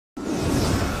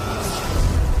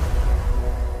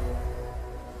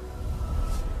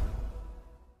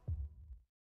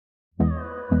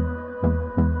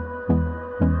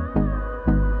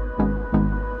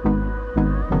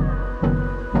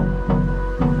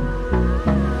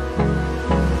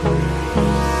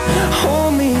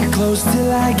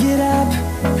I get up.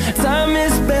 Time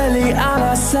is barely on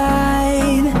our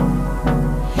side.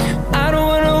 I don't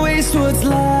wanna waste what's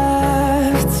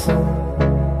left.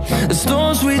 The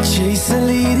storms we chase are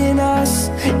leading us,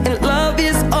 and love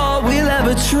is all we'll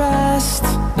ever trust.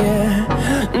 Yeah,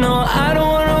 no, I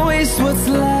don't wanna waste what's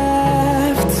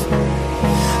left.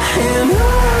 And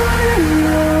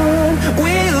on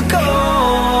we'll go,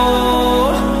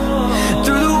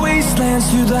 through the wastelands,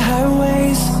 through the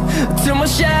highways, till my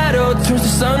shadow turns to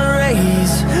sun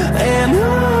rays. And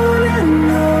on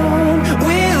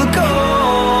we'll go,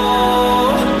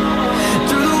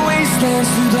 through the wastelands,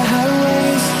 through the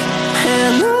highways,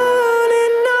 and on.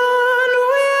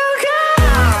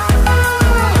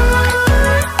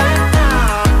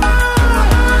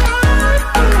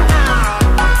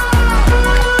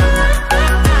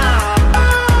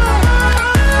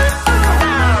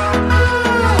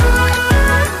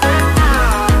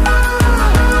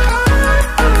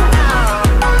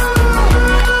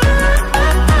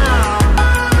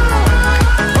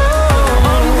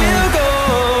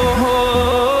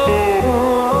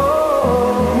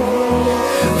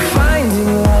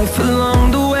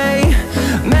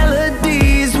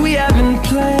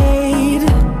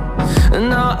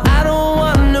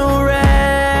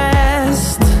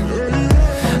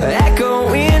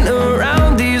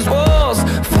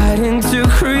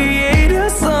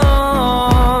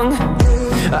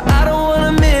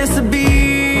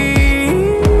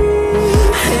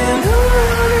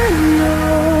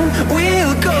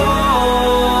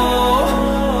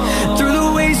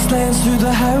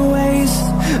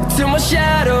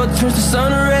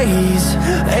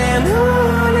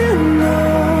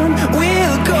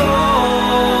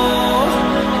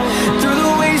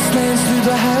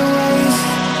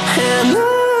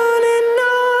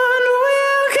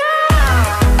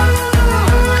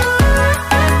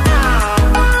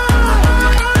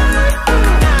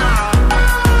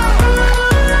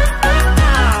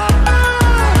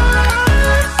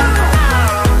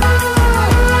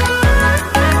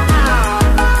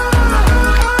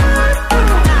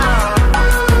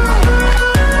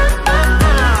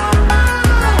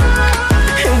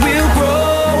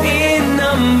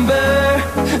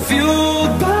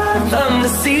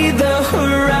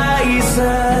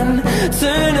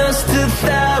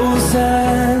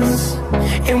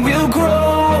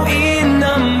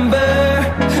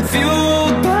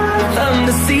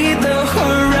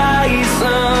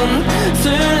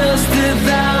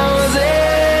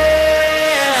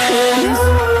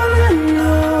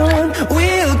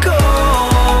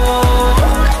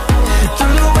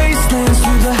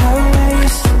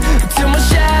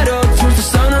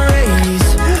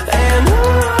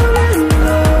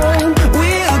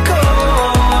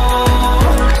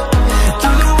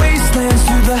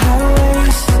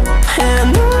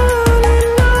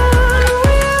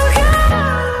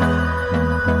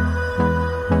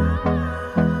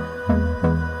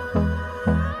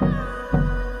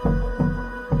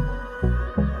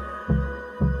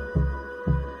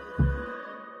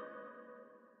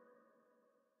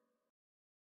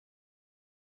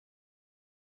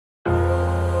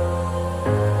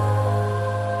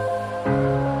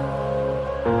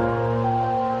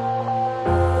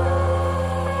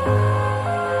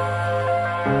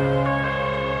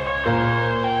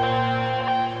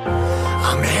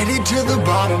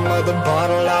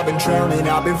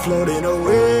 I've been floating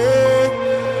away.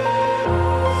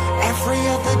 Every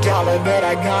other dollar that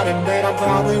I got in bed, I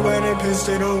probably went and pissed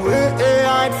it away.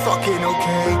 I ain't fucking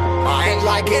okay, I ain't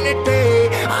liking it, day.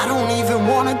 I don't even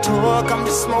wanna talk, I'm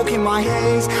just smoking my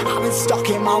haze. I've been stuck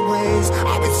in my ways,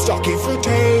 I've been stuck here for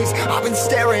days. I've been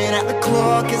staring at the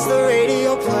clock as the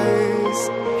radio plays.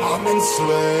 I'm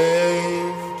enslaved.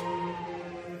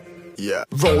 Yeah,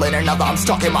 rolling another, I'm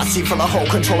stuck in my seat from the whole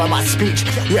control of my speech.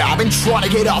 Yeah, I've been trying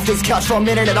to get off this couch for a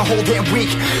minute and a whole damn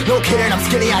week. No kidding, I'm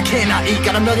skinny, I cannot eat.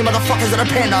 Got a million motherfuckers that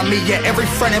depend on me. Yeah, every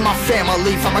friend in my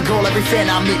family, from a girl, every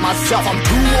fan I meet myself. I'm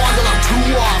too on till I'm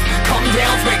too off. Come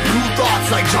down to make new thoughts,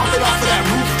 like jumping off of that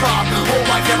rooftop. Whole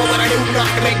life never when I knew not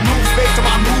to make moves based on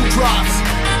my mood drops.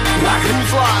 Like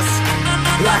who's lost?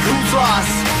 Like who's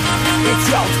lost? It's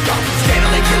yo,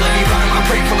 steadily killing me, running my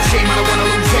brain full of shame. I don't wanna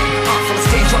lose it. Full of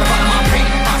stage, trying to find my pain.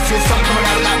 I see the sun coming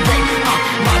out of that rain.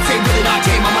 Minds ain't really not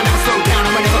tame. I'ma never slow down,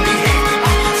 I'ma never behave.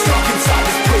 Stuck inside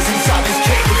this prison, inside this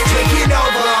cage, it's taking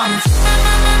over.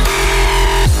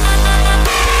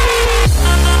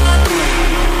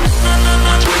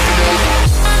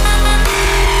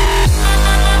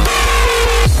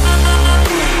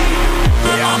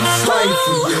 Yeah, I'm a slave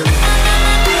for you.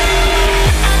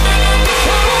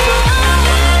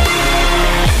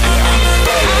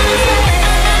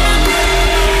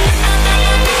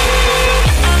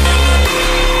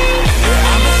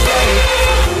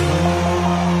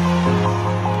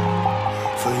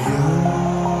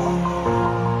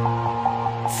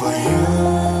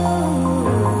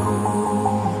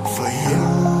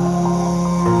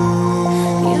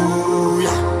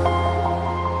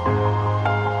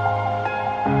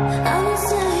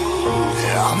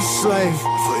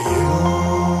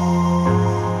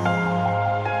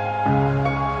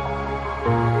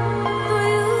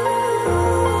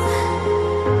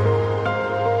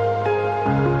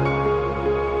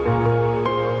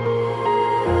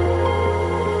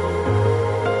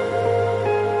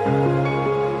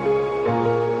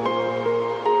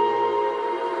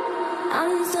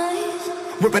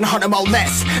 ripping 100 more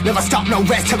less. Never stop, no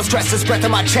rest, till the stress is breath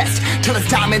in my chest, till it's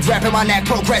diamonds wrapping my neck.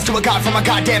 Progress to a god from a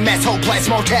goddamn mess. Hopeless,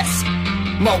 more tests,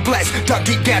 more blessed. Dug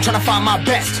deep down trying to find my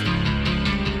best.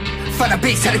 Find a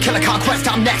beast, had to kill a conquest,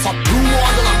 I'm next. I'm too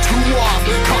on till I'm too off.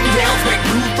 Calm down, make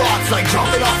new thoughts, like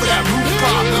jumping off of that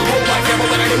rooftop. Hold my camera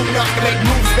when I do enough to make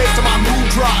moves based on my mood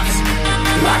drops.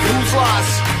 Like who's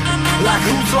lost? Like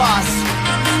who's lost?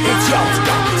 It's yours,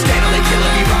 steadily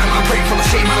killing me, running my brain full of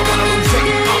shame, I don't wanna lose it.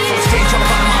 I'm full of stage, trying to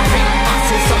find my pain. I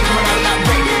see something coming out of that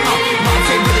rain. Mine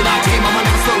ain't really my game, I'ma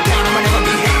never slow down, I'ma never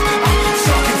behave. I'm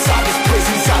stuck inside this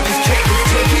prison, inside this cage, it's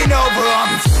taking over,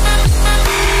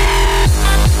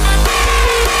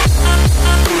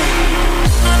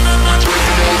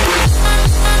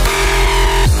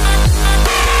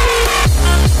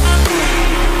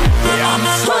 I'm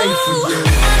a slave for you.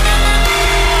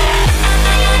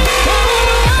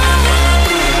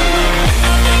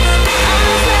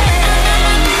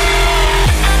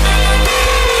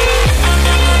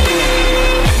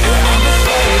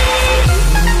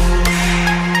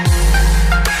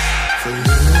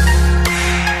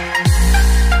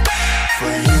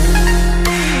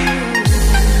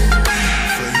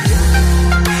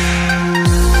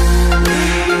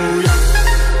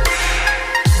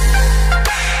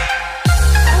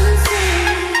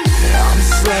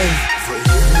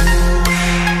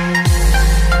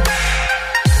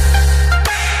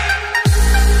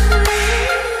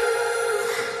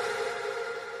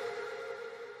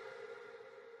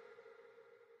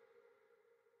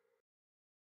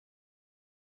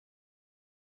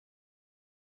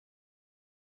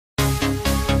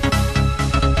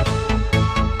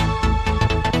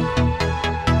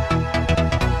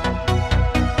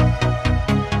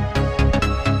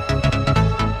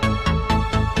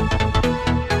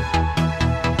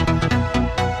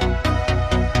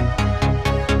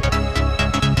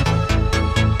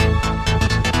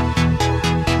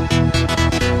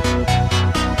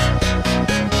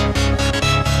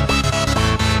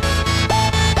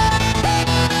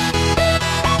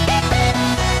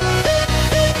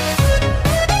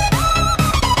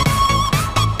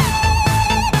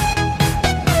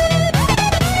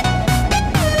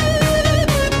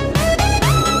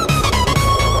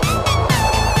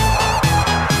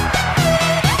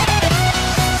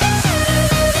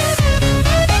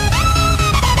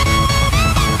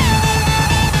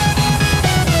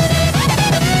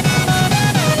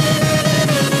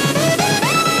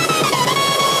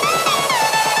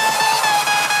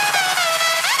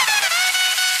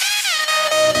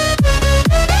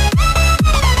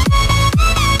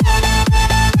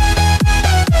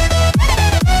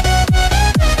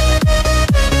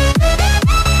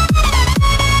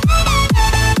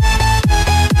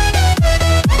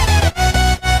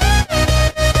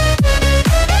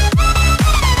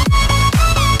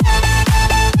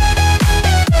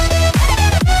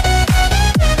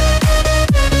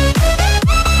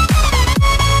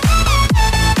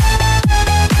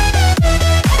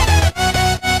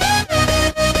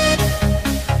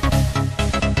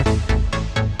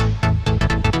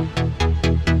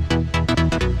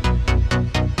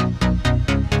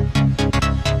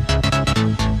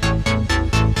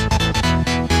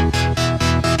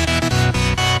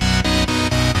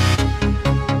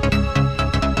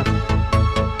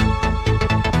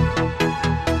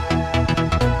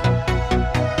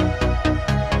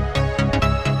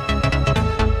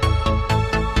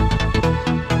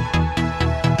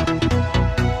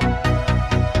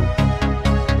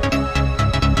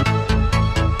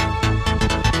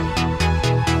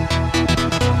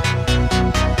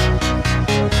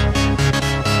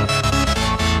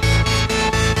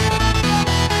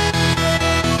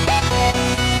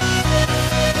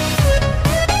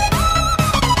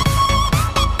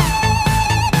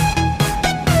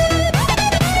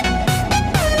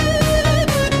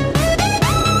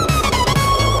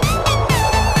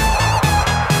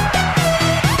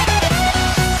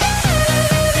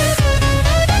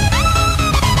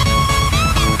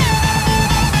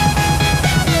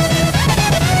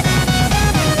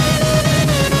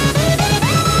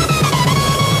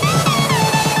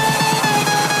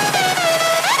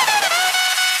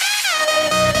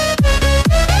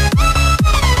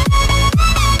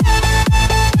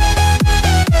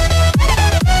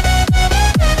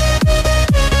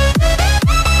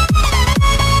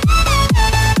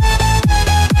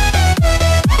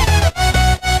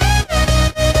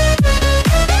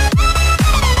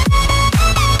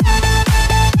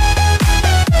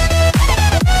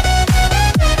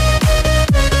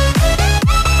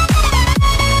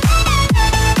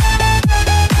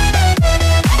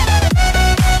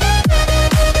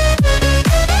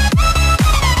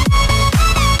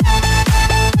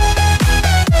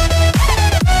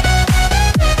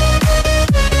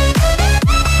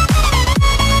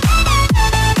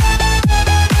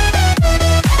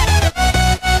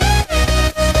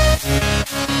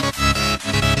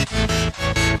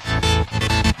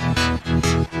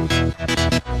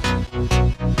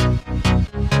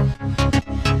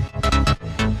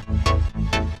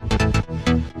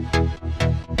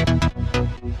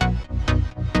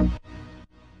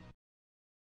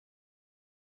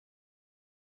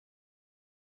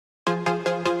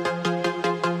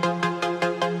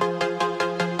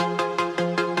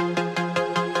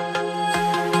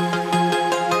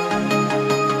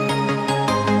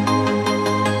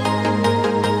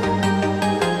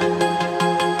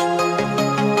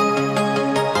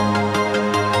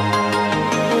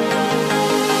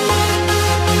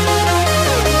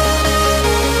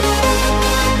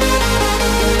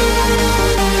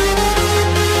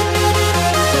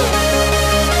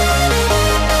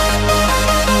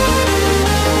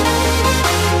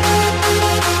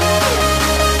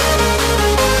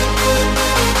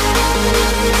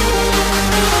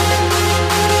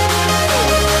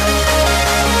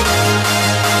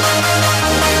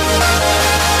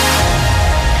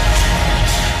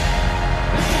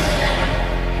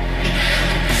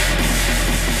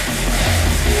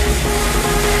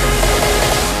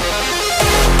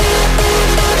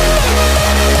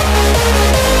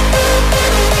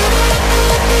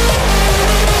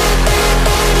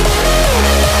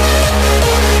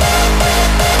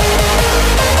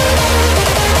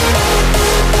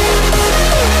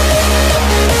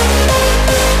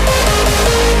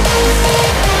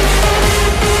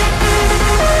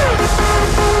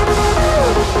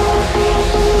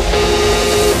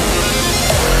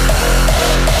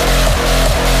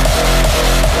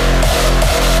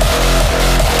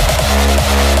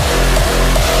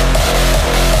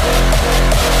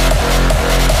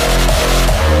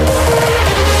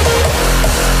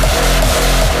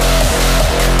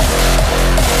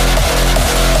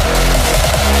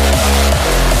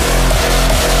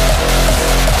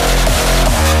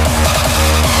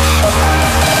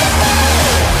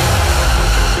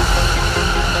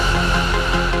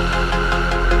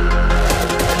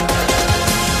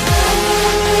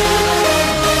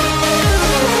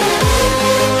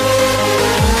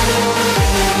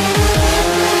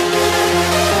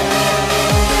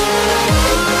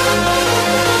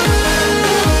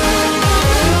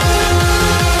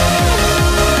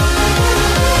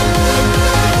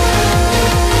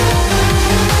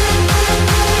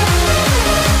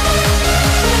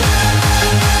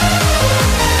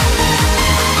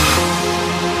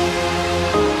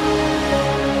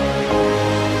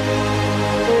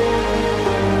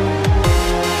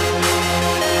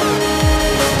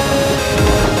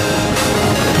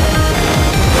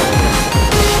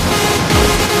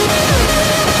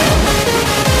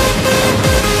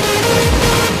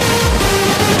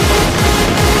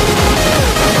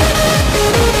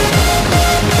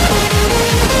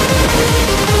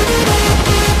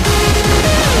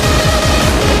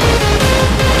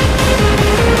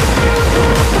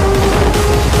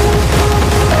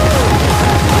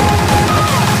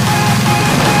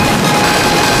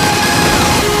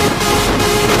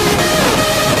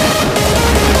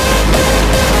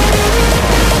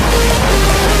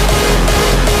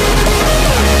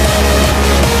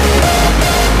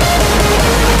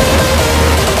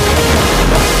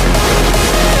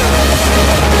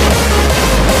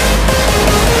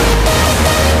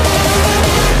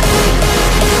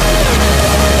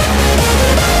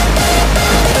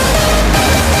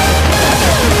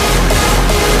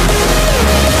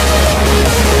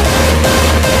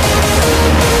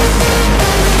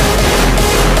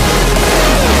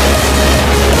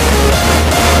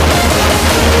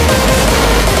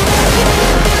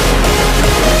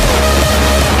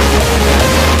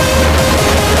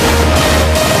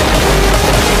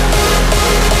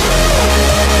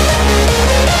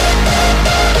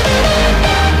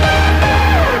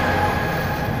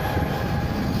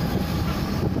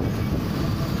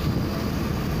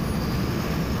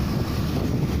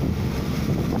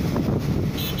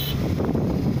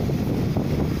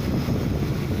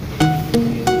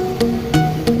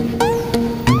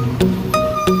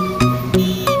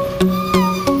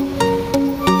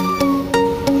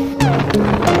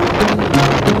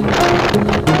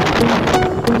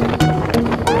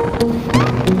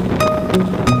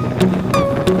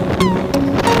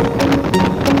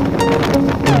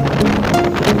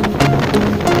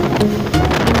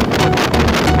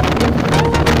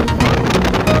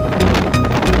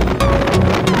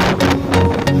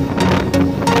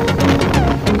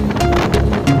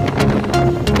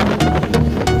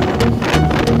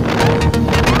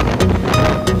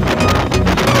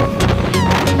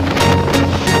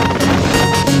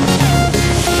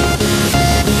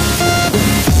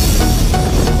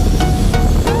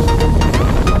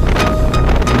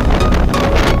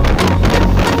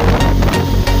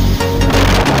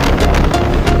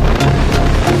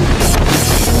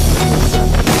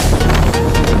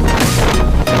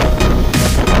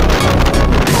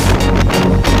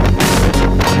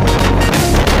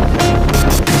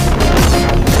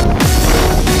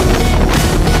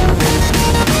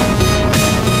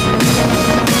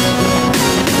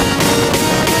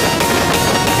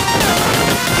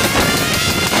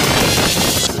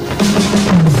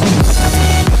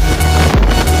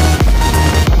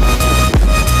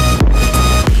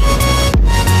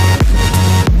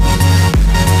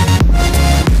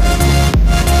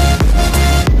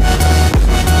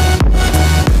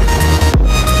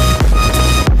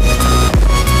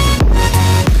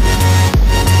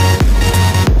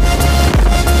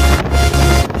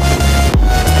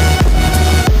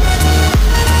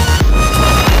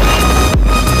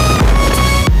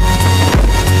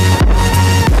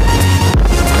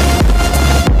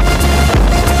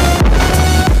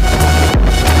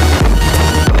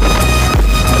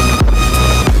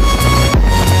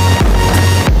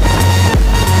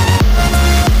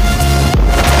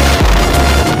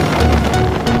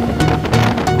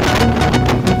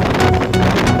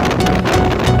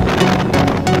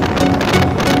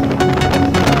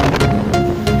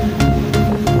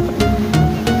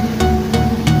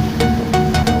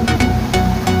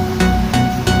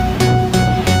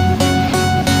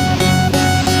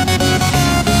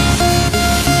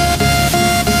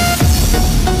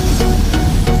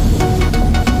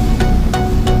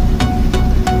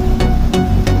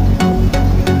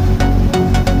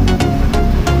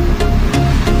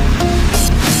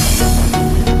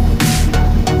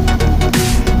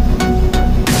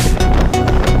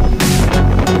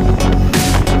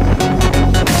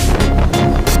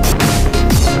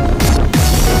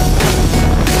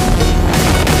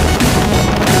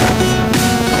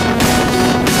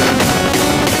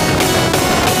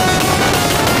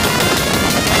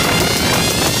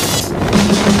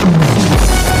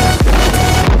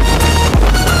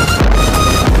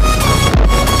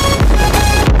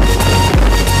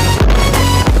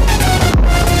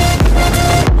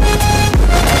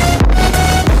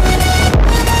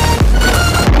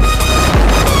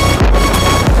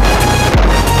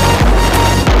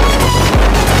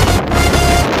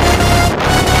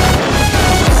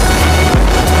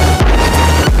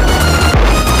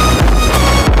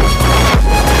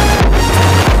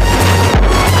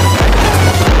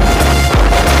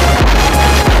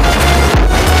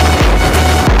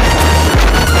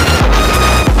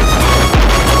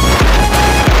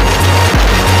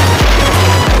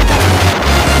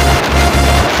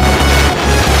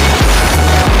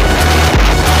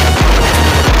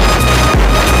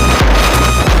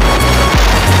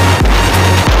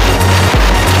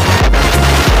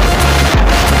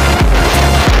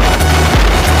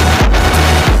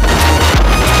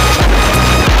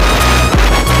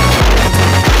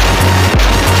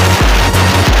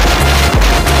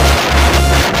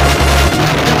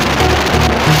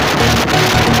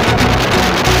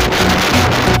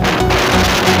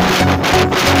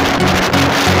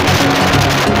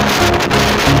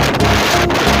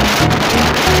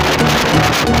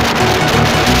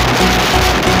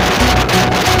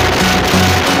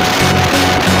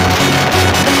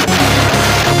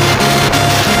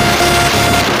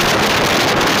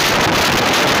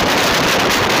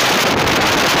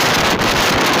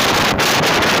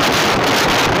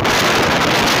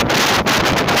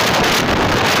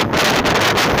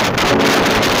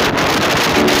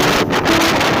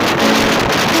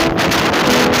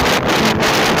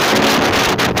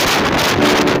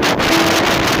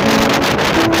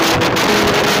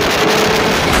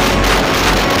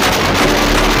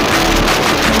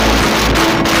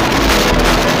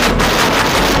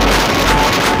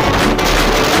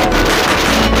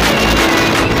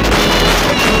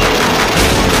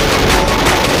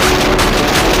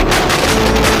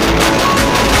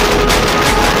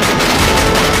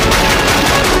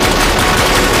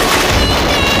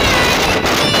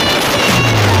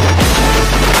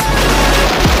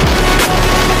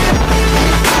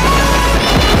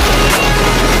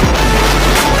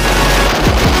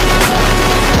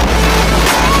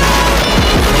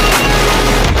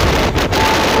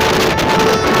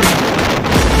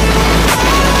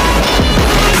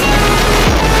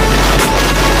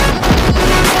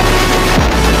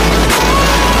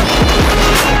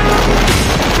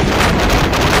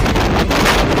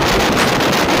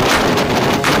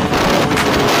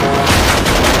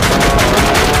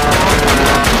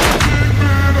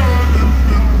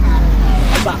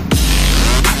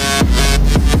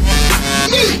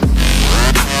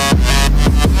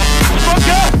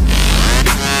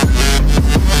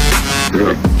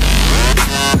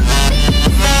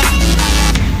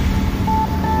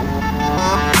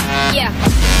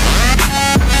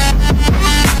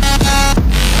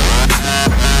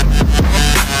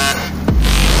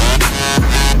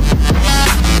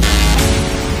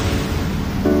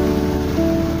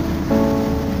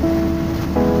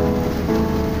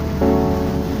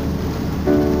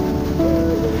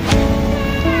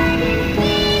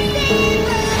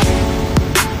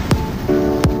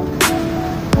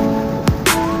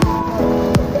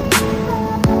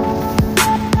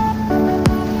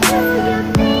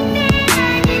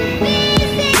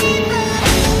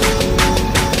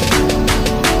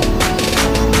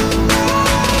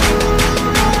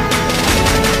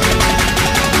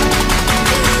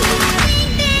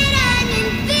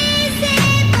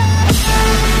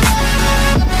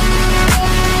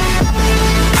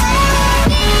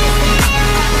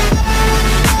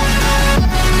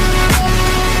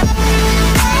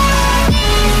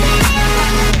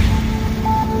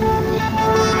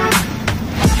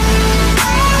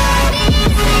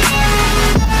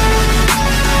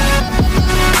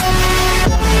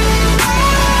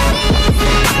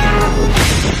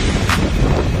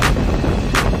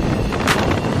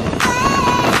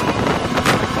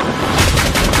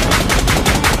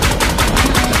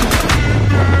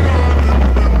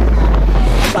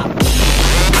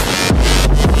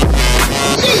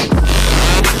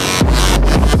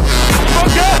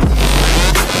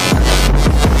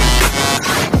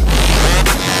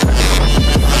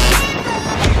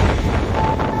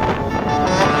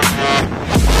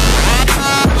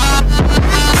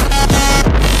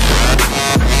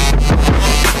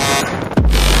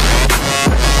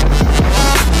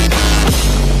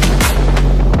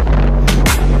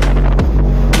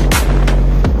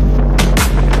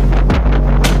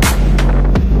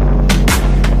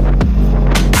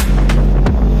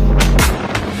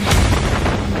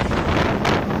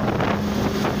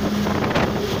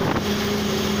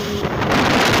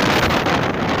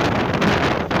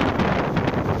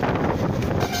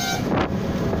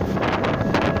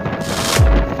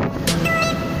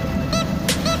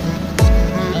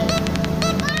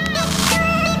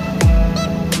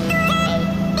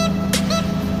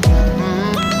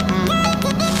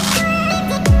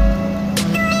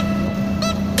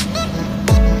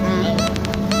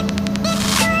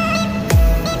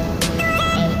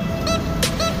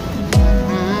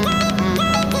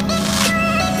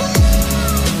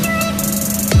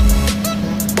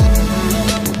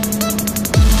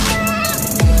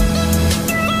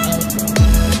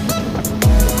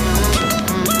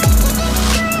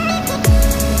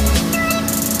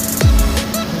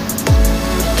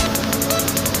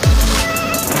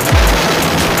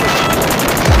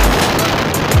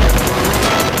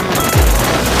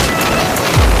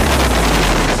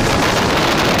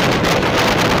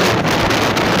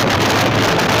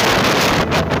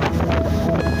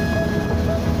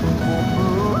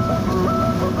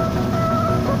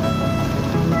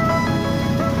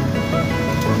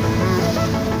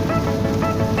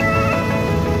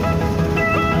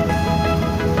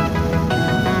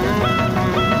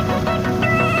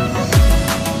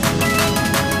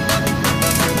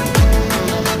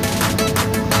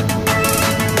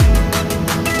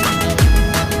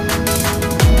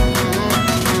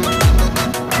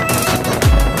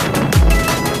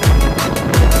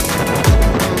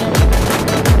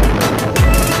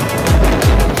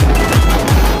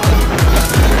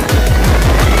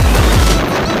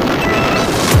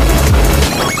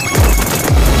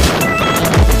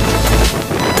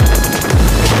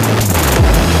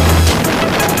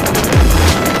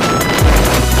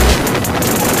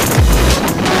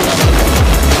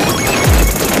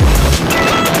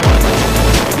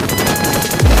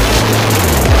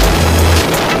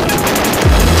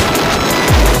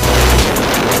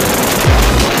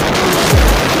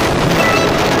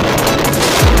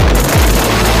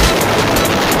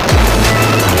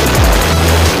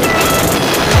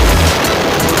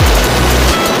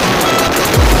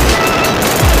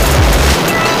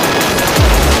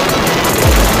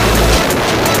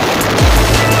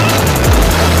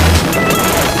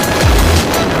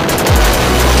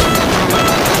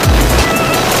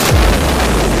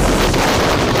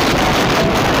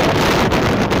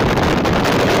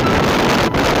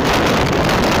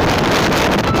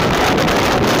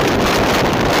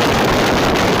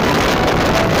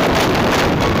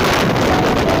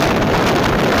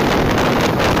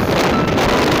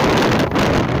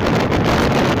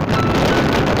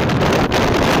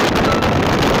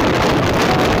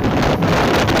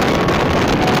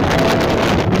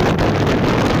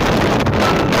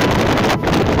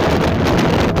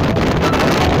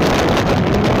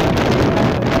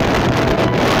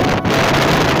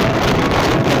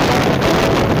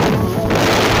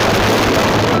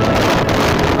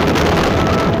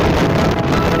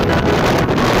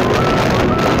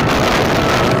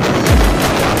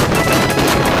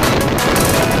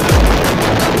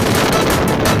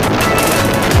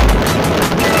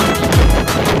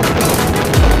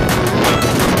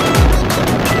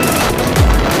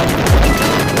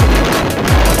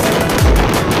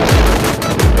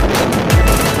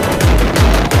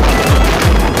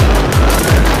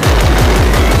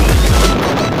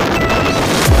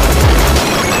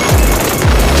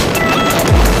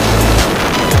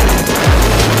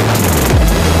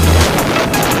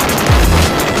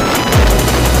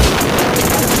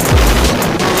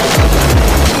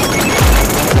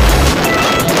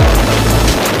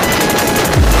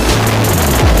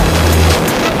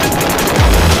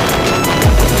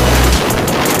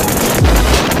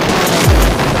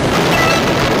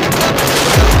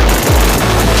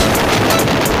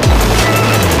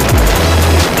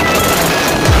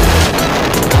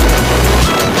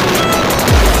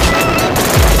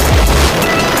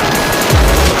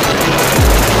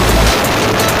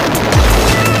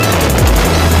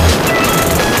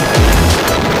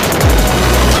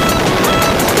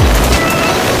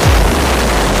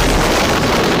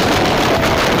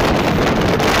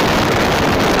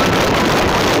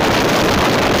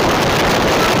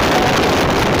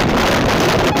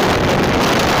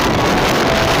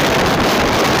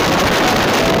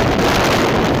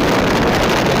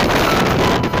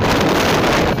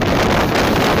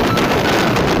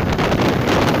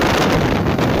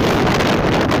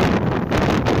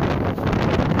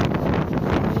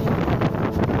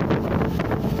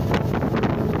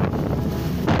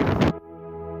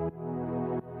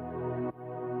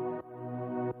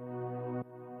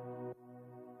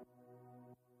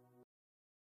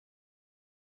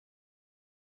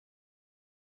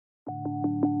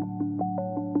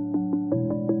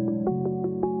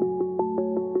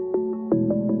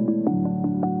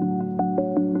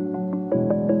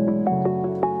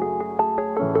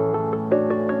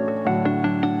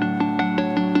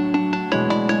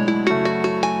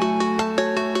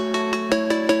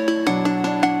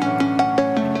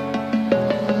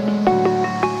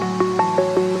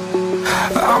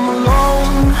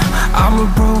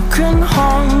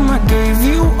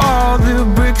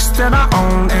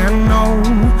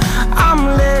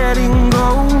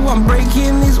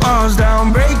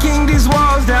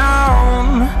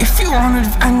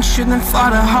 fly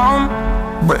to home.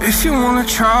 But if you wanna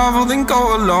travel, then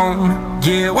go alone.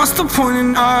 Yeah, what's the point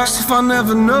in us if I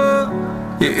never know?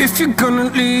 Yeah, if you're gonna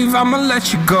leave, I'ma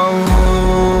let you go.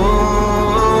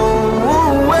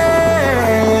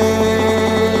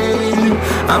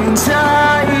 I'm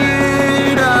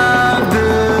tired of the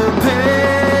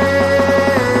pain.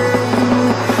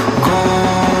 Go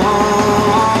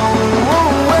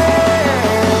away.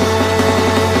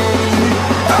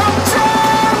 I'm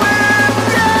done with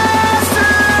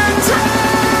yesterday.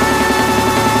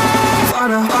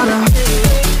 Harder, harder.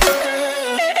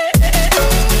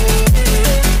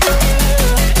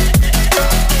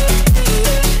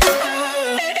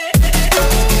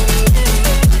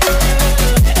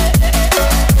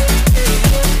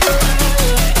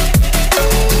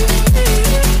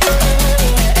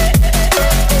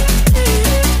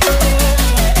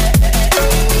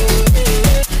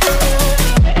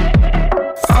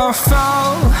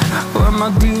 My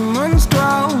demons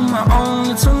dwell, my own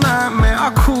little nightmare,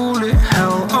 I call it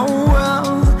hell, oh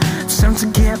well. It's time to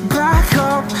get back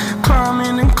up,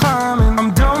 climbing and climbing.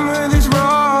 I'm done with this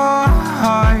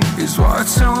ride, is what I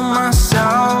tell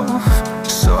myself,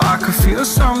 so I could feel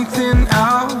something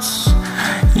else.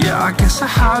 Yeah, I guess I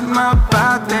had my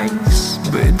bad days,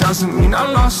 but it doesn't mean I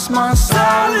lost my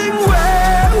style. Darling,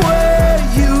 where were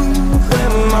you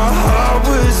when my heart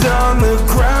was on the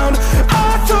ground?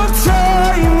 I thought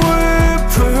time would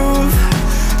prove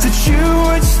that you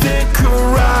would stick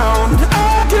around.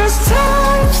 I guess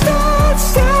time stood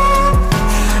still,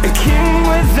 a king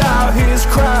without his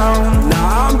crown.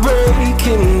 Now I'm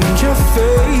breaking and you're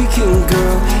faking,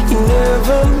 girl. You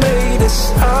never made a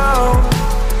sound.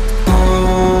 Oh,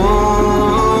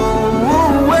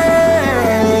 wait,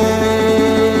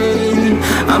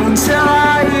 I'm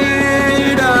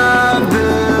tired of the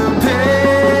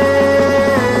pain.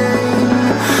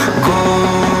 Go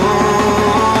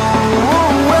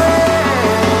away.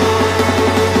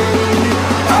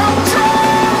 I'm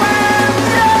done with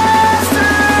yesterday.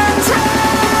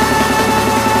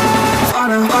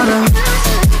 Harder, harder.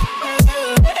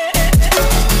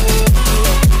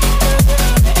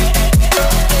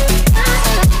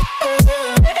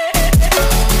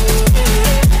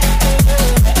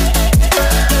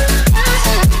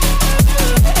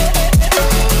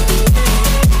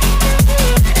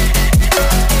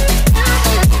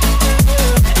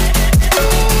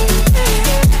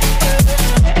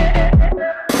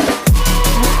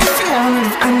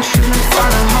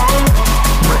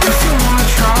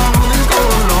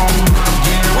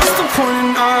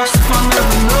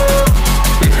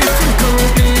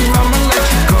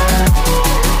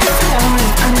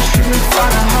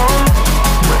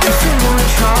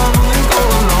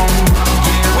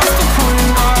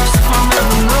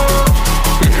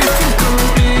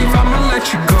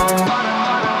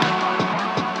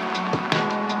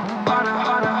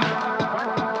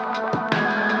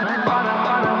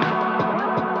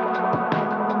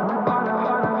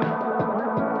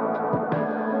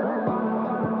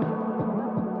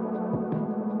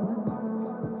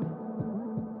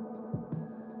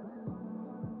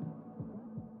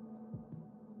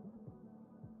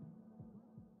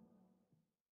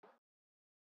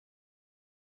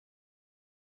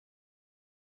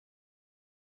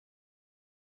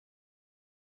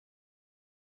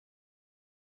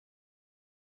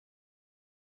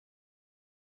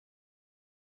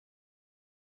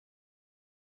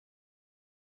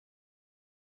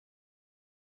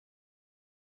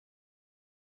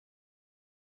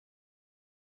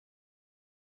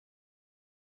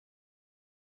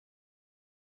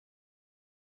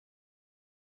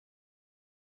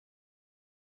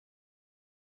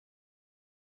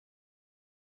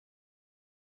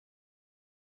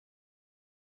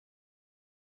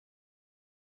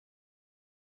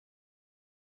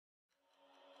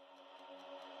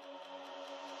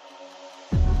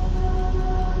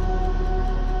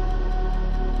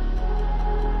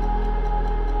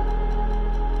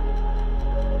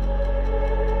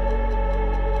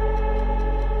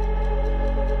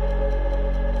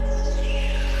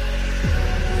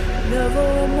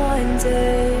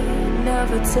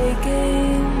 Never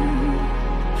taking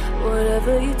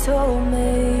whatever you told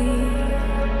me.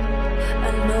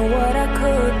 I know what I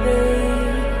could be,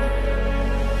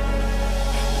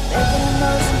 making the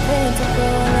most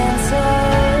painful answer.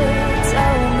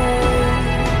 Tell me,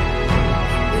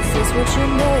 is this what you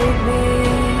made me?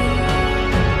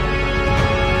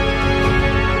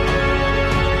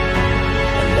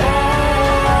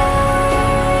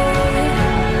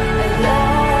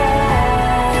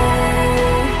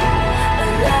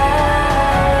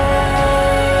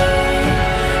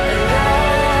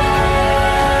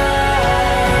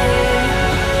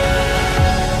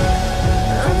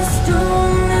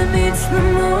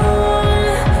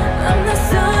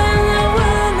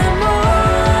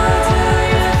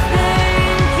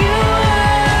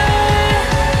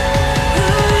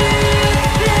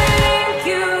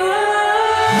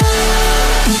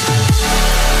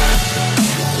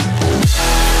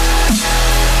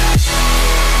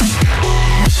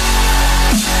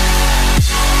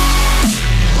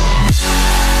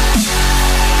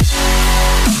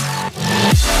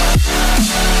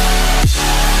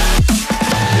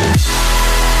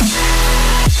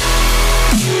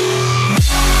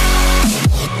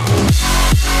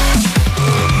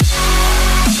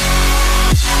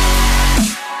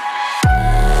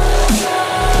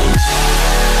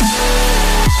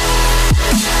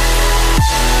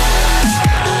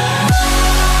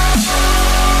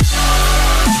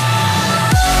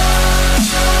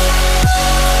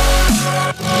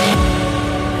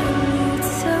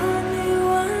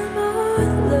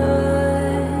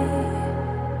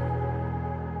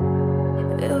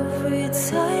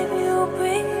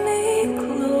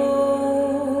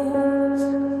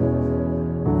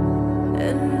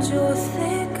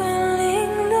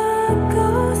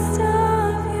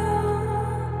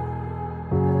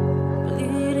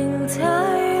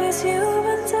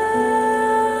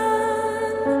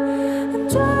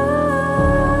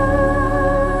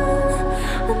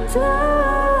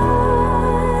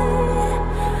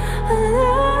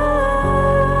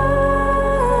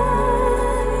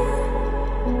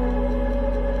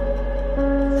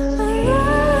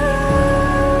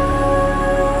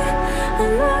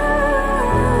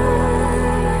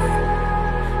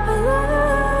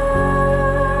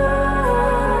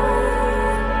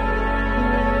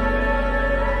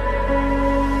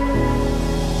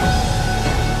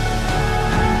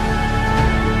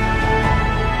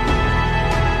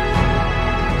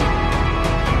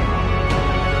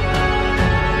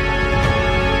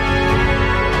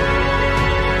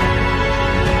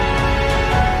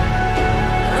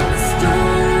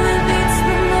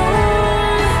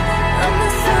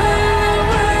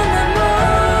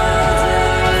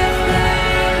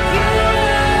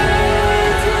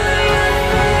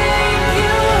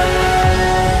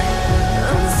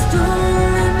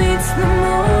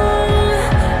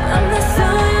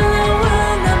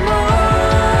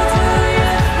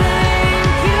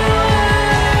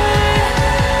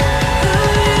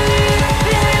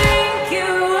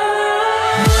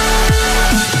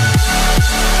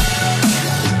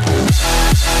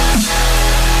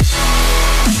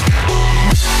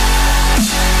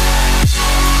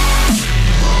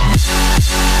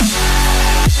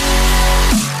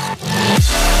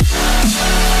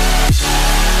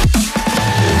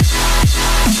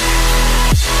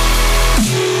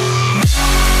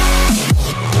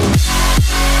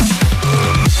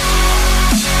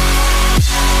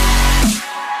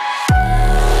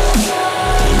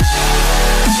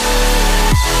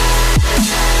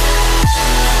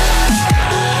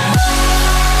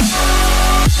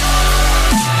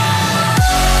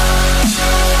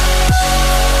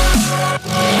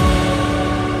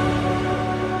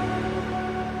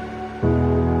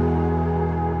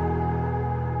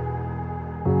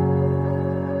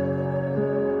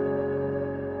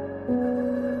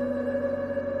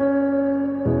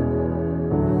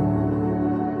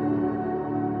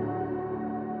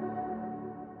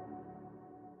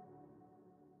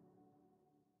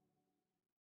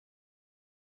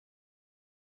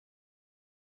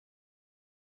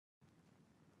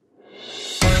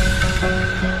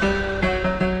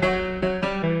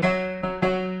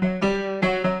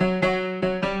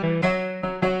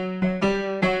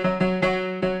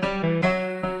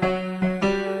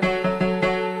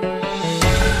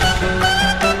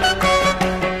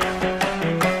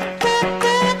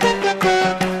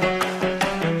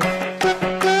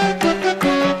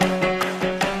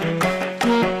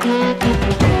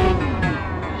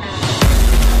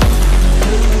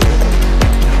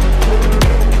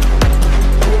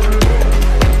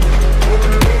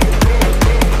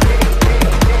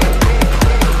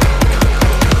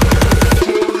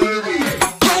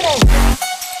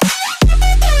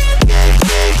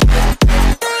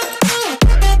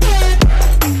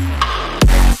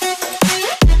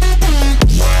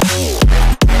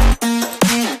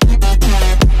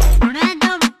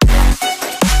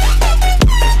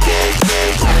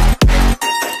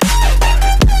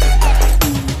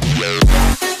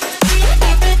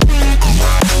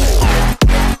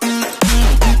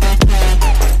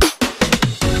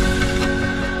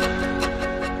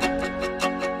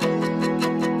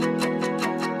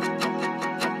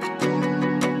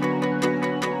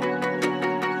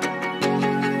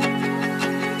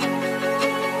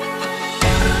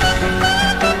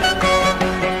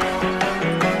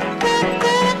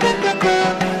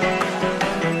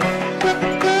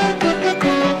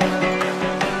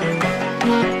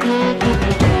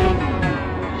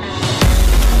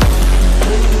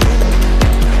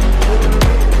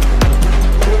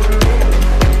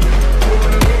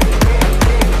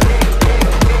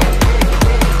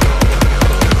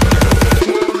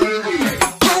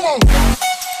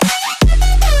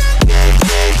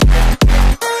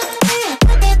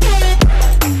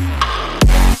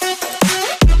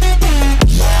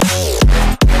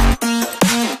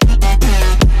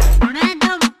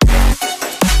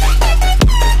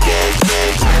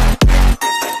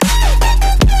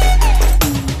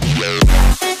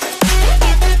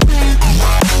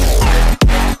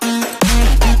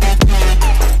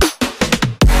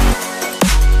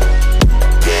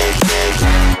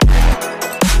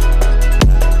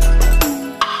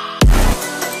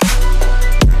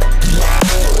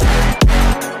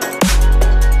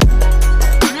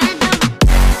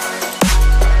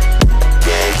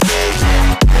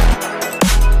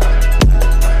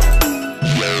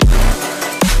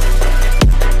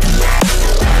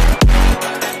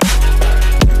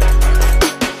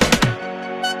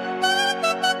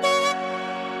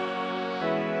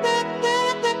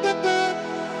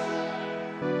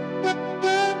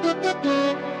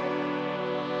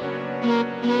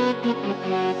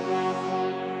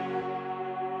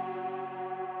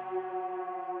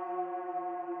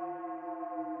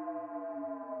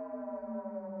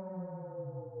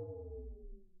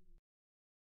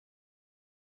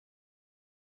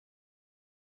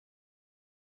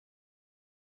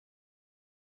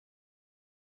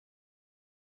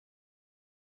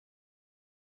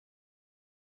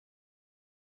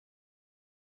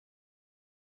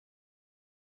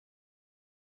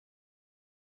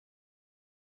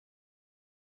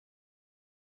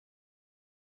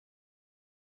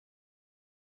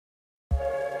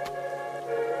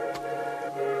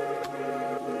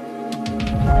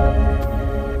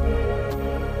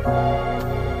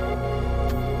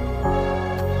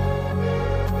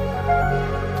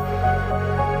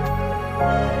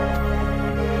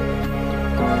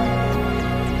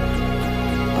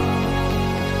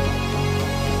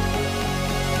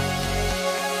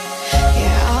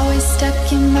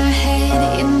 Stuck in my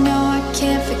head, you know I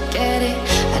can't forget it.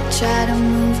 I try to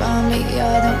move on, but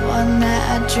you're the one that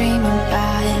I dream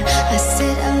about. I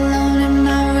sit alone in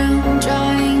my room,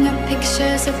 drawing up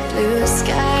pictures of blue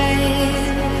skies.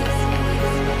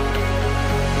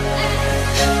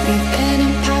 We've been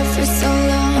apart for so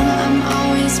long, I'm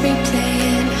always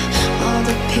replaying all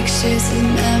the pictures and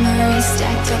memories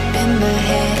stacked up in my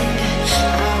head.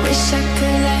 I wish I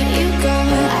could let you go,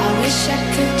 I wish I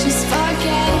could just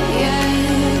forget you.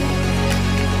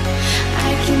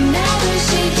 I can never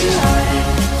shake you off.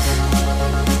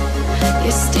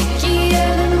 You're stickier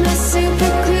than my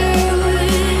super glue.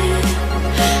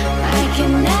 I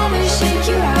can never shake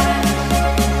you off.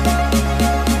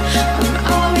 I'm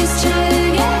always trying to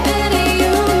get rid of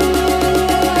you.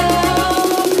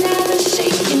 I'm never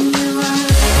shaking you off.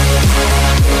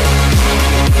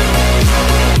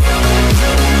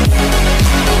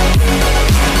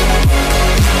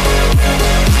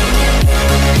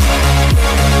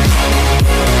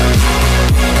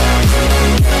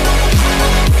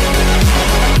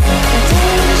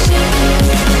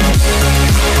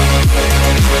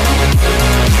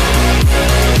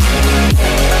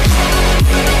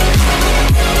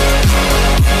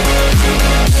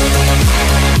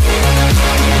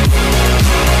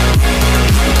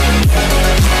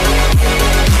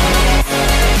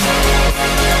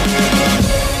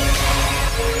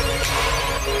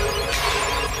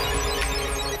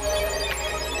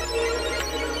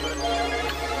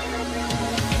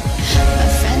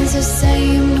 To say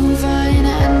you move on,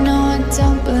 I know I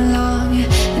don't belong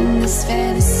in this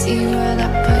fantasy world I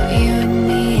put you in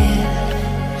the end.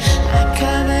 I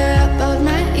cover up both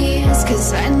my ears,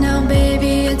 cause right now,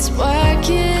 baby, it's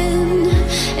working.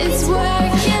 It's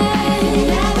working.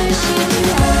 Never shake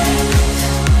you off.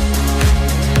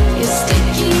 You're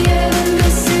stickier than the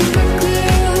super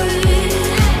glue.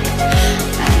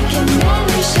 I can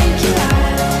never shake you off.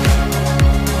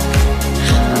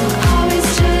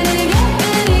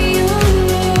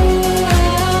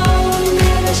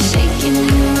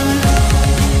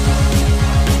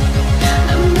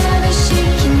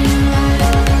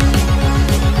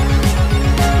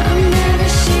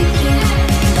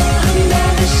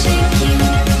 Shaking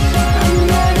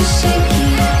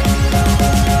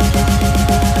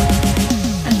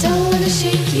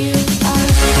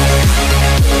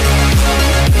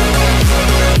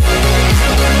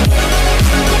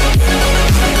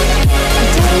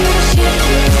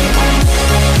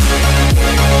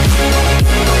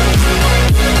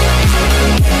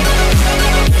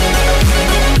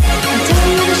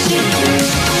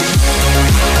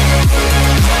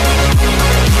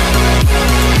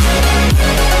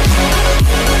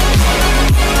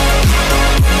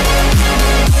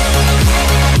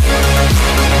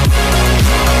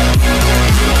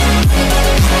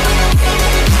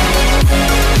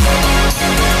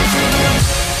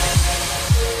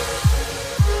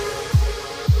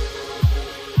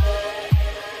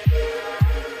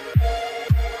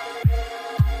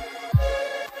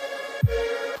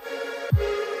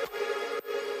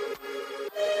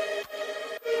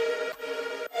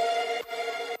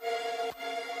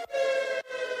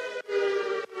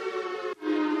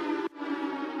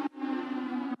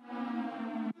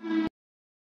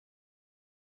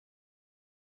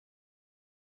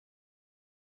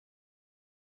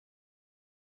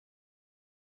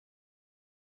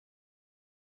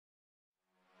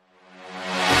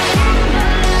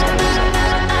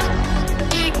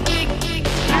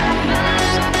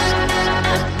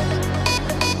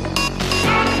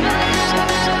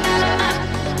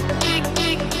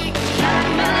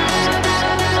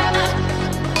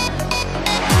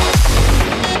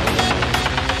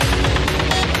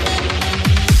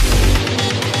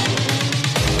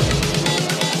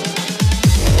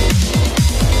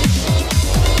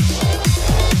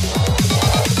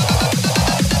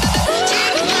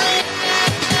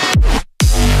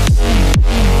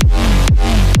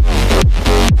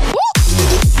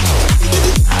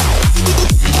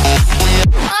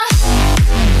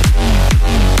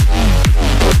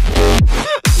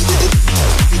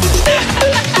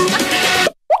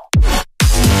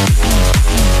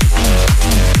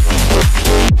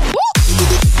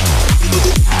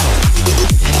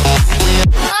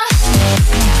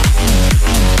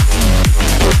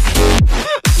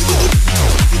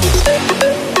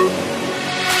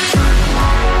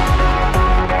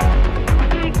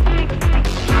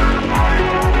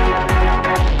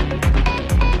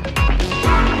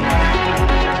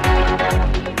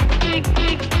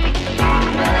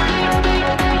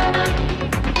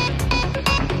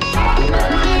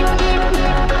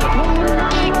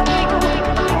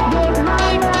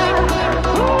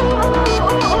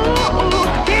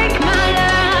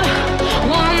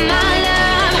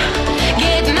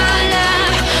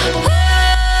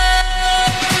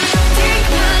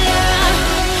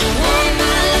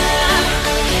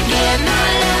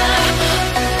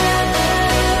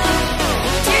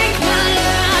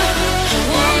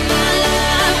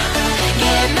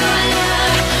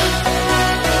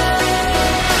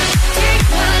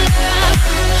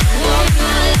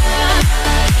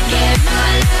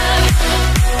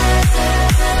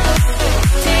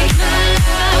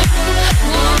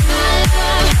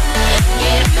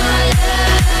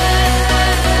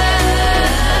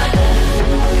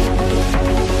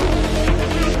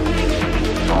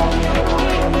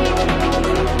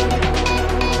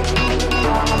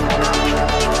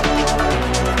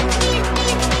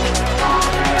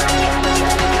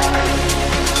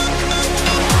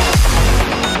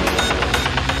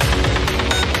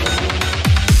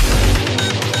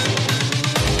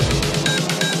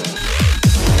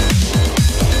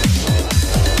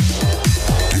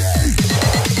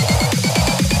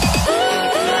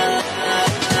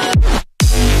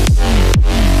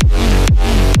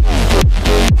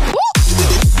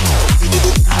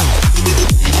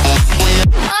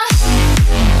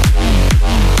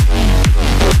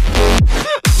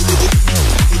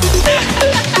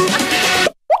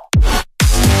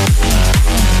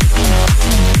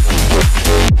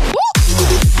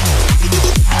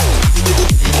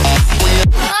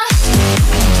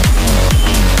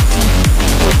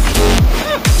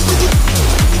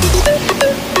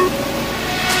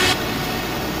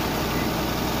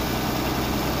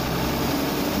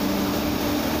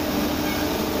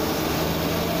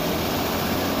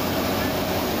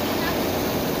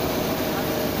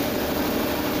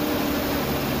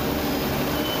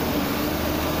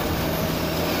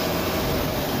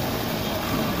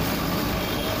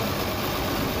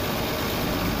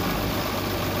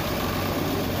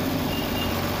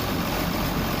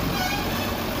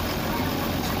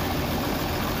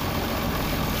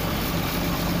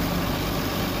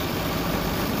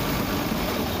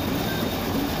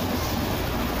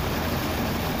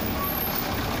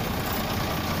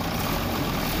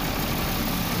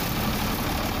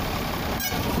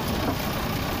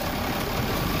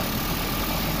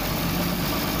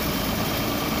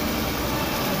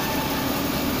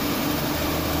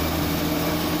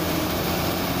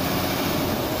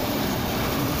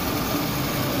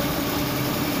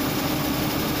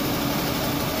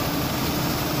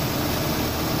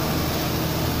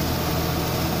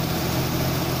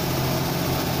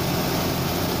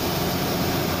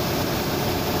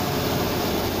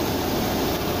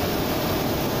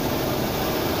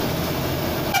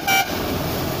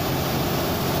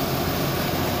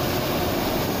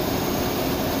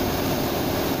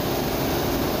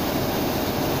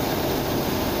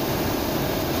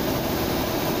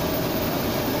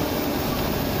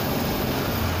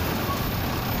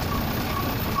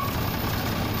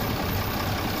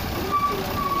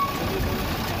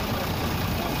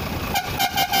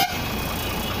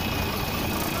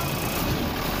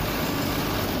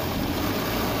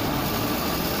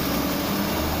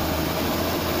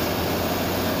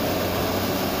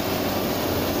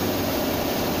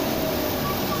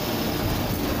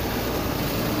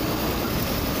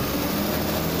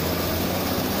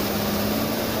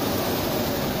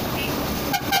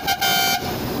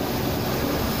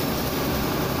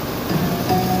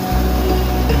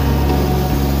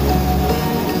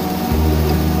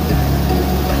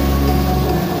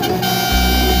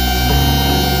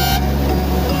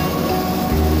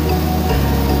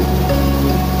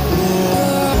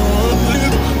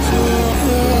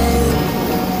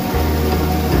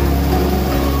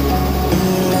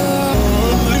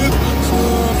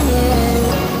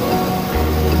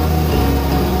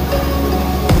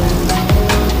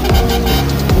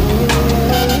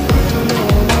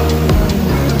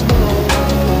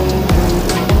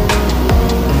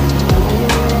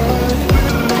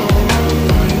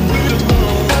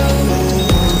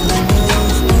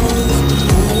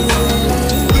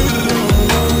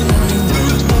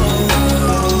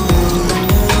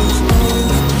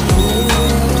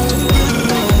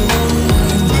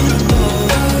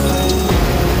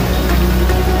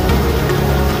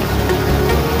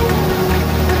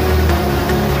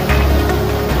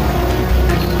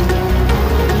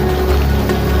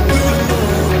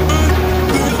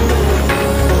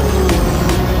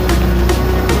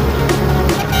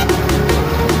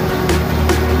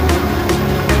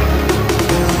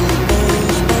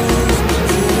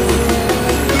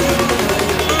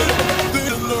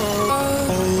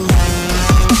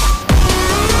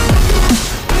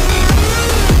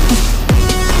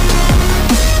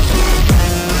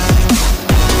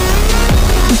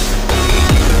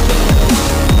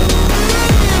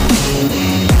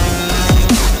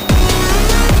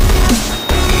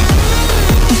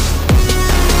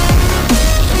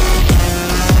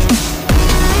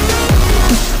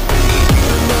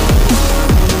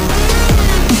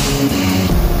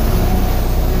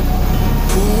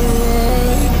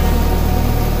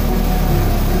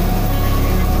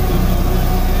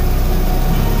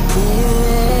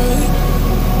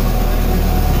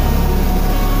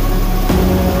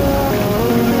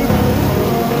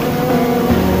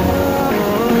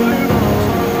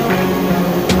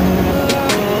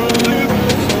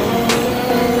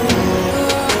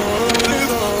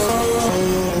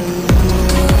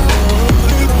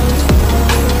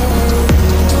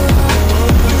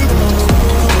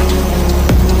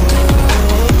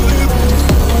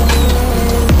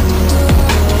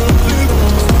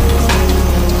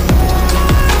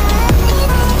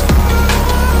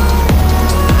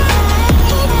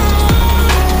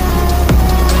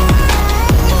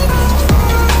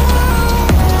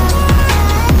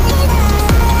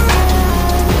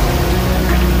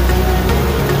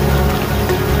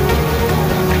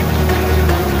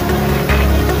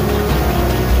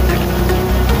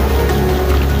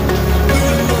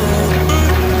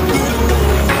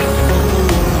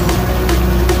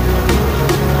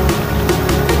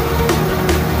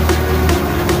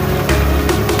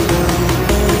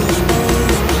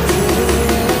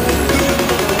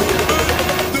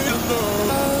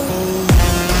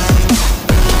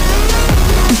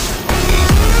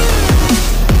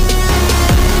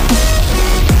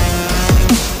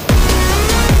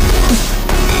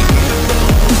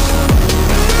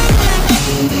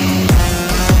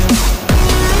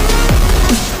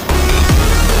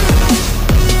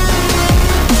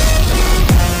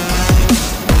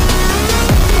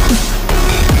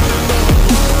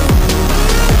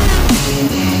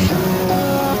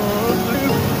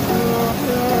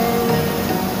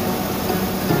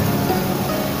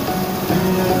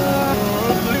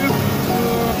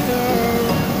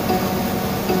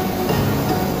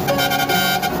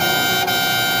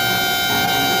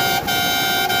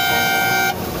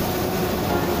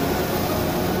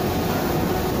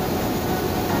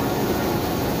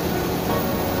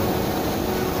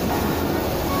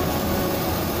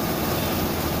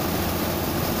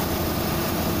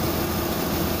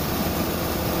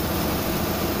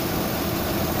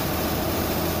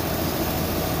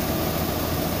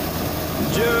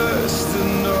just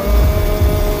enough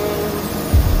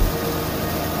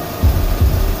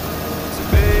to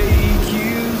make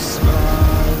you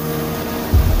smile.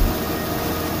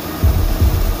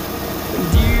 And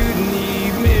you'd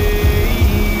need me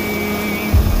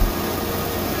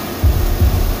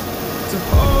to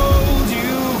hold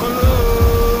you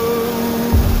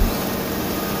close,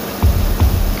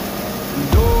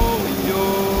 and all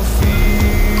your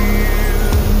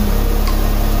fears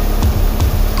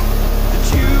that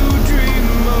you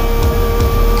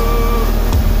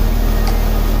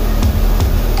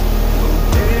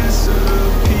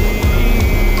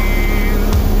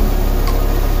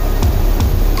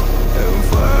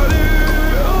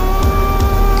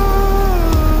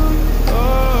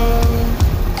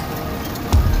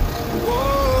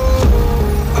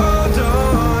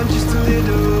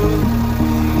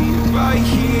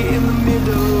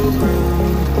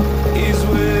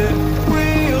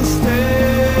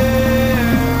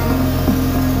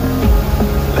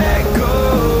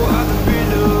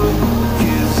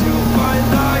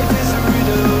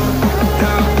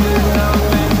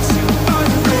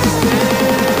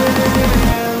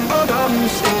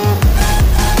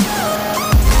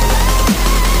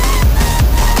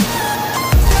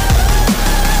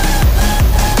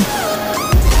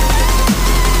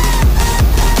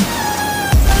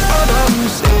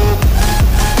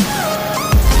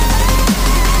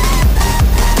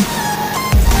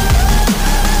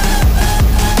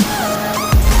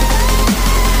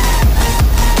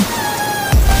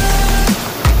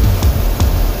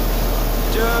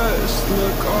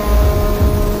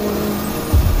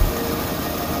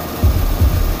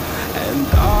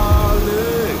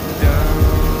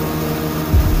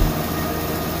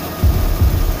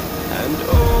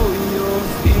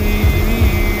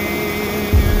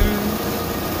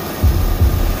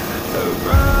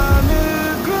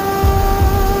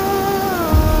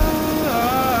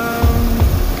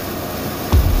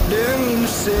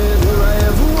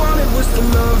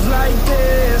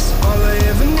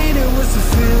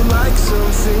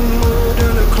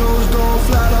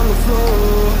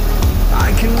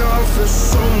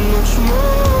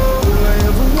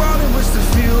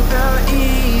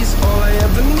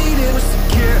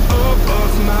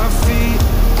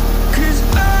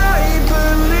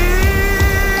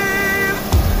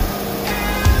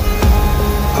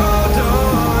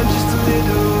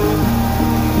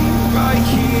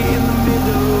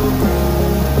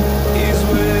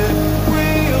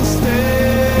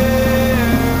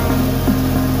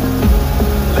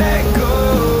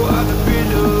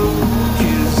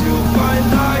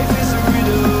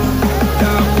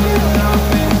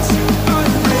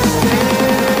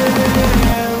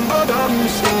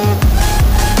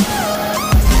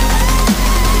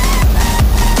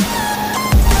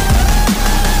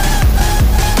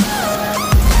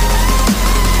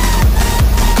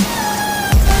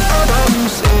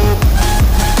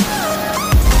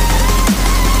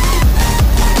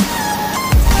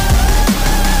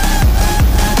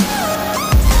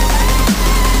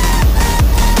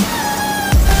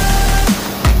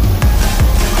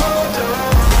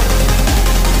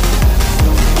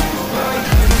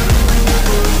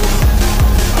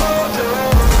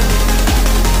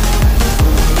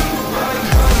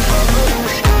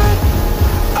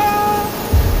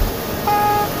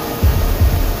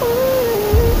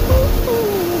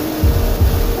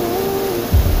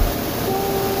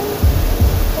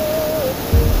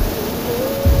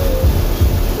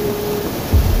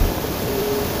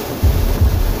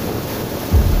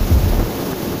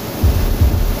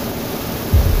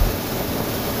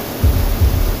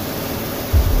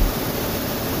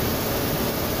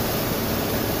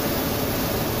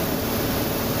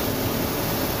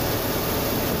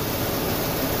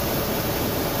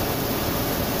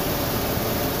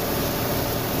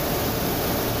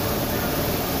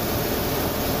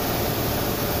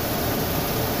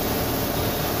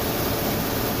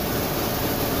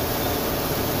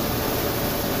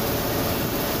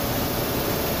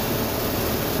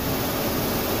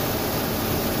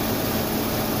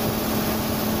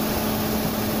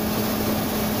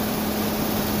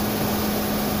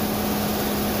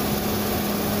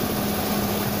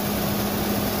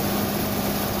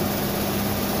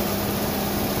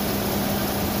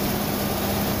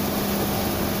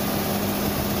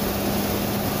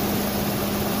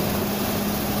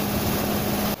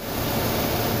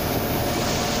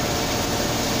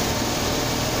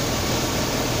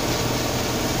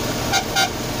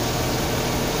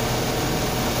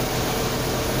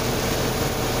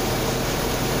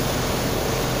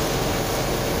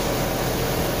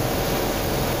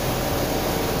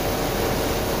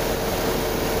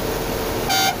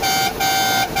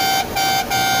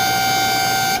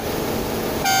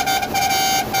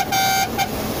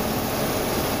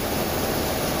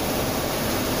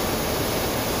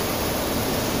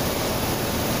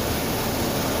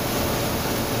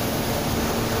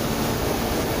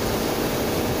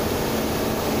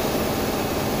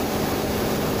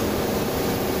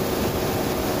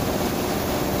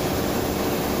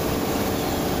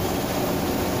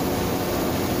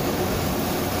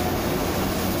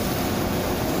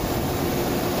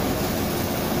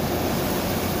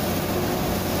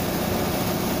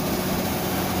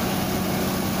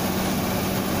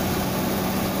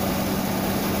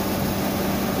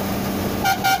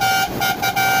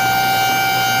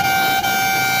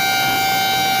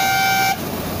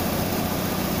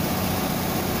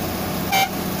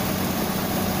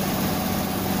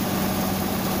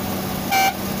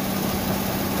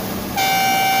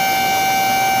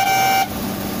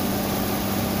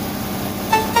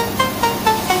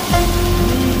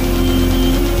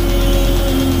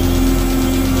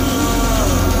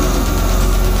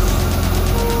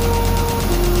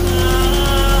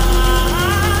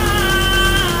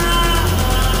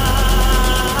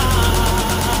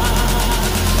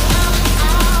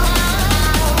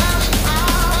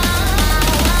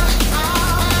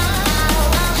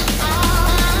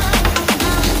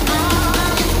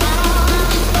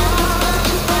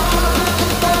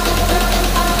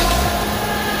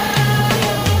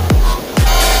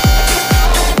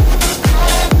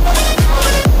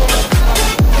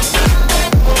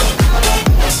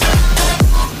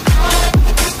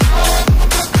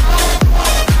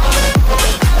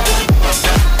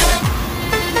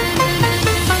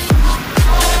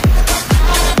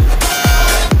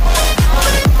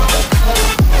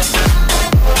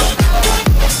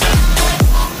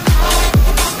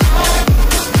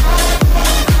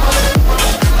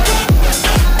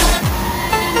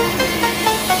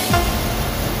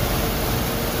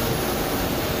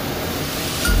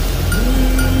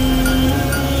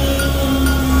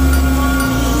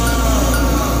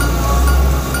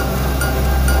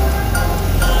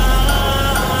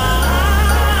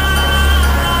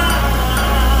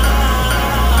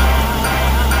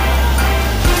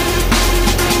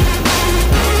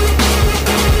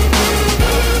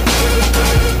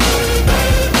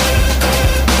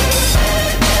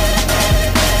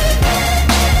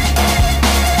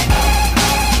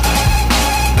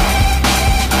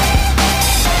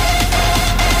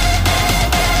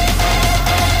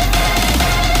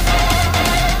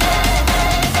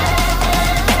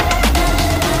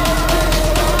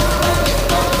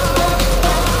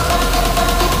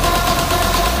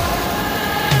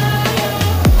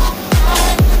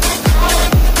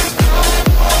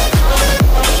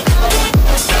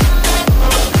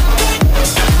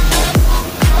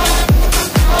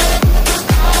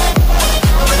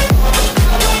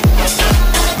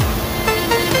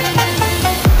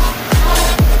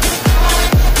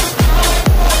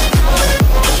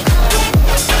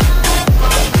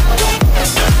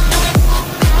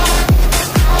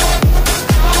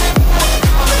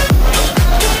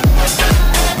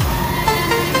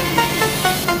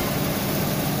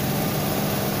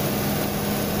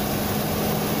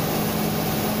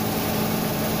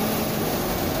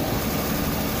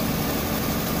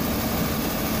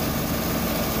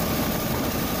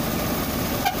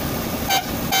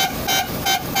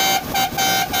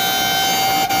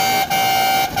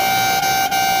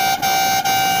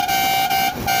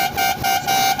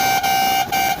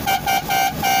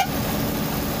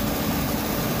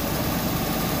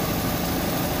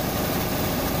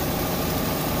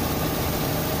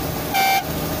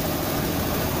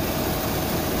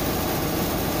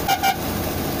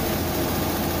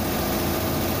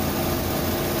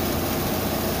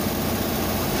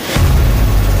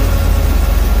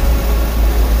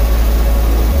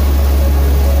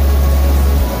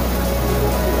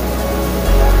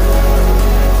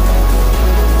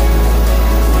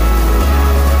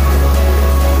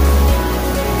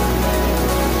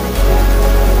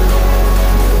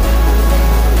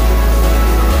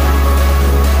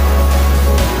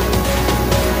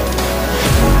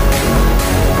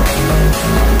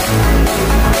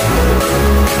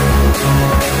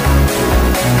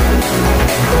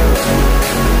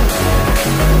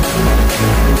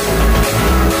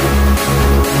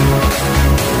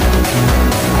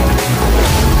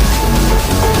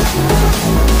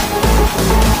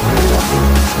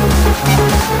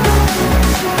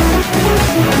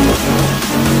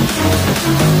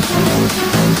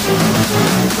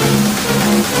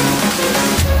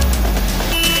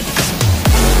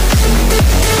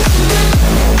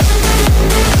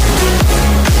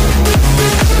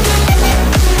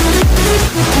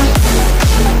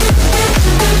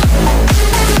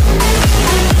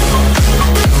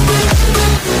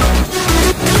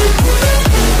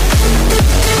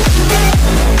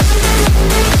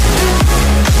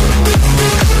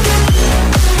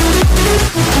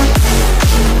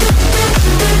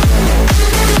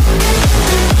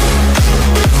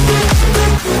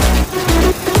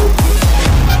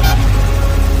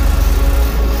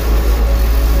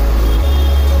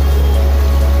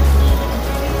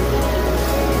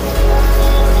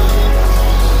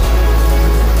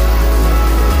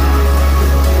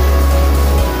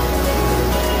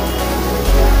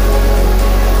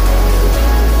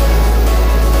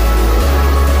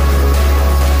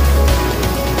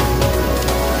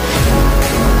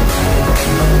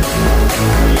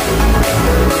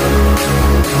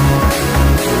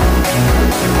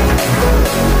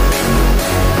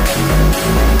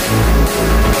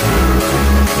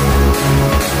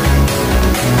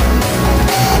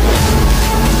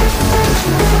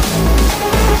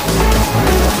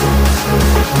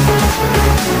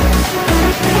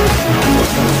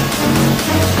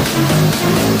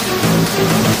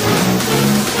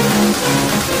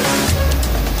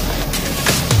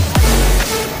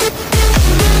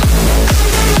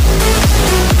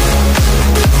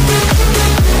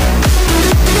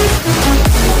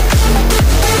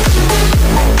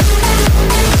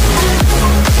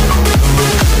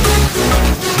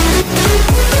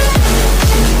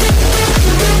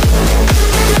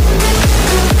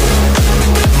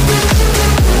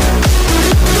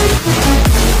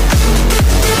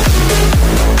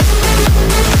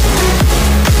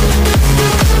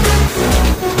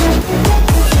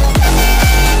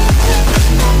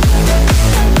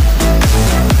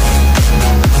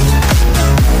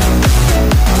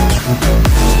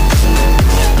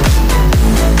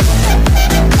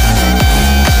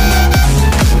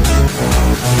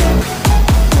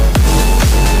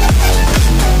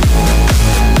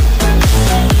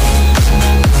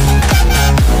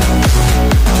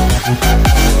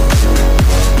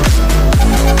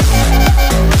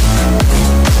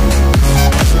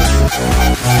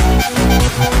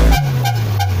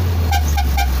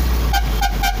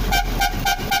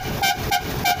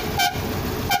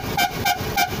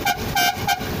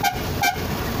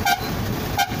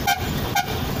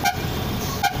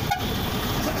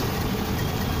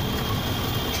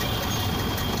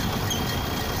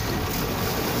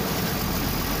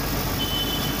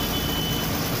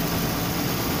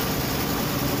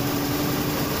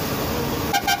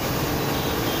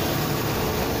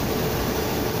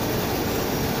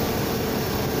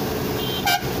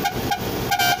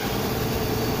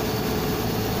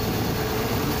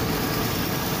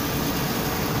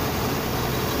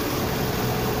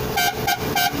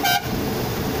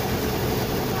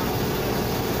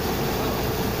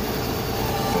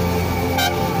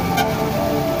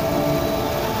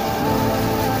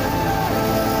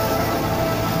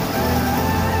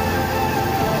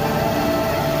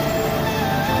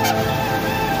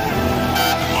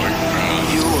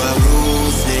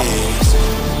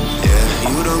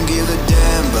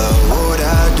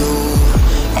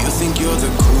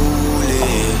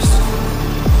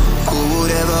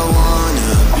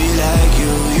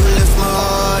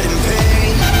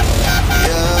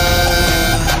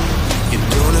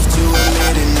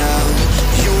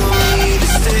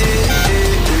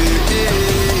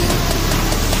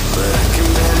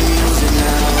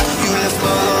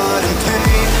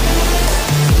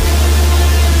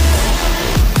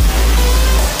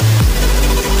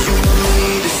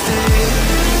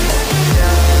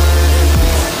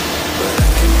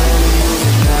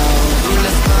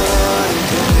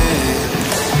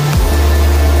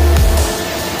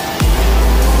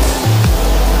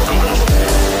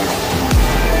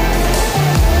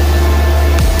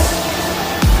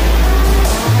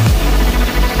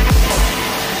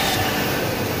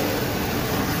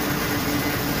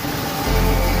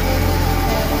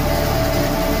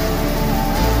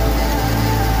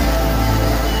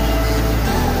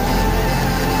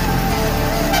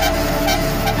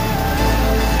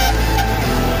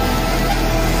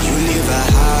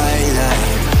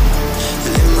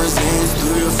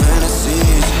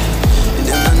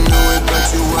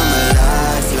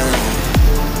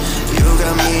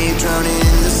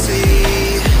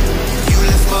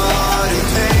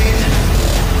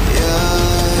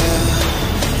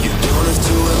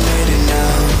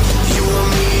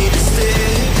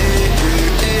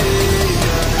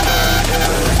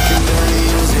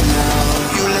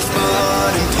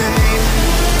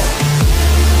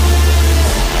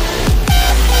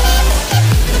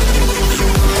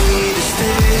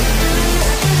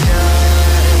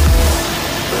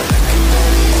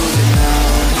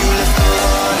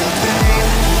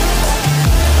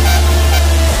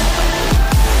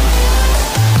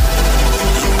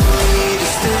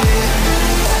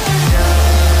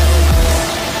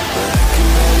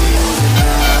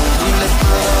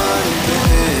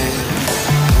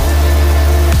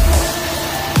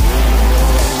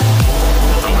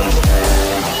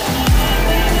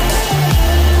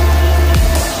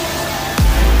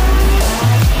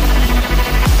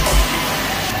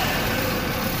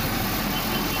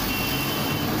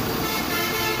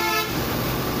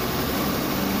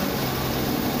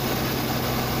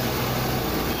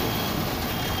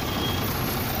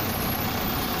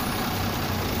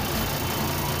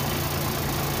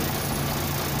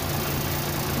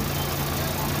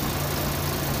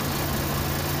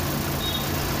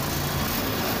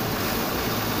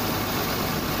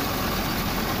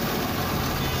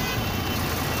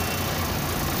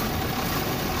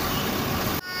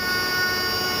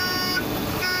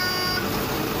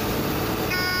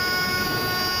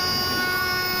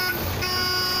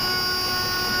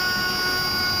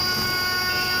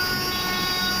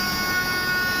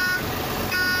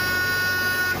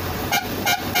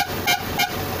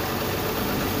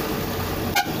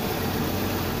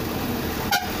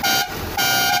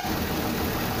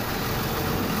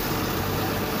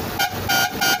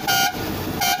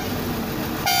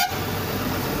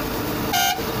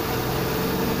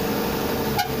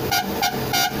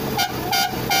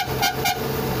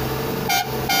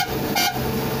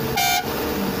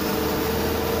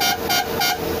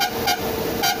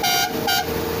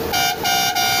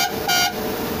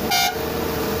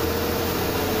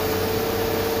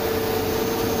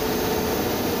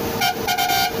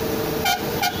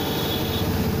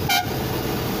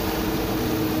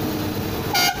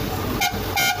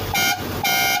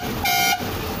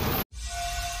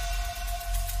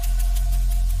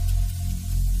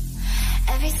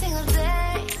single day.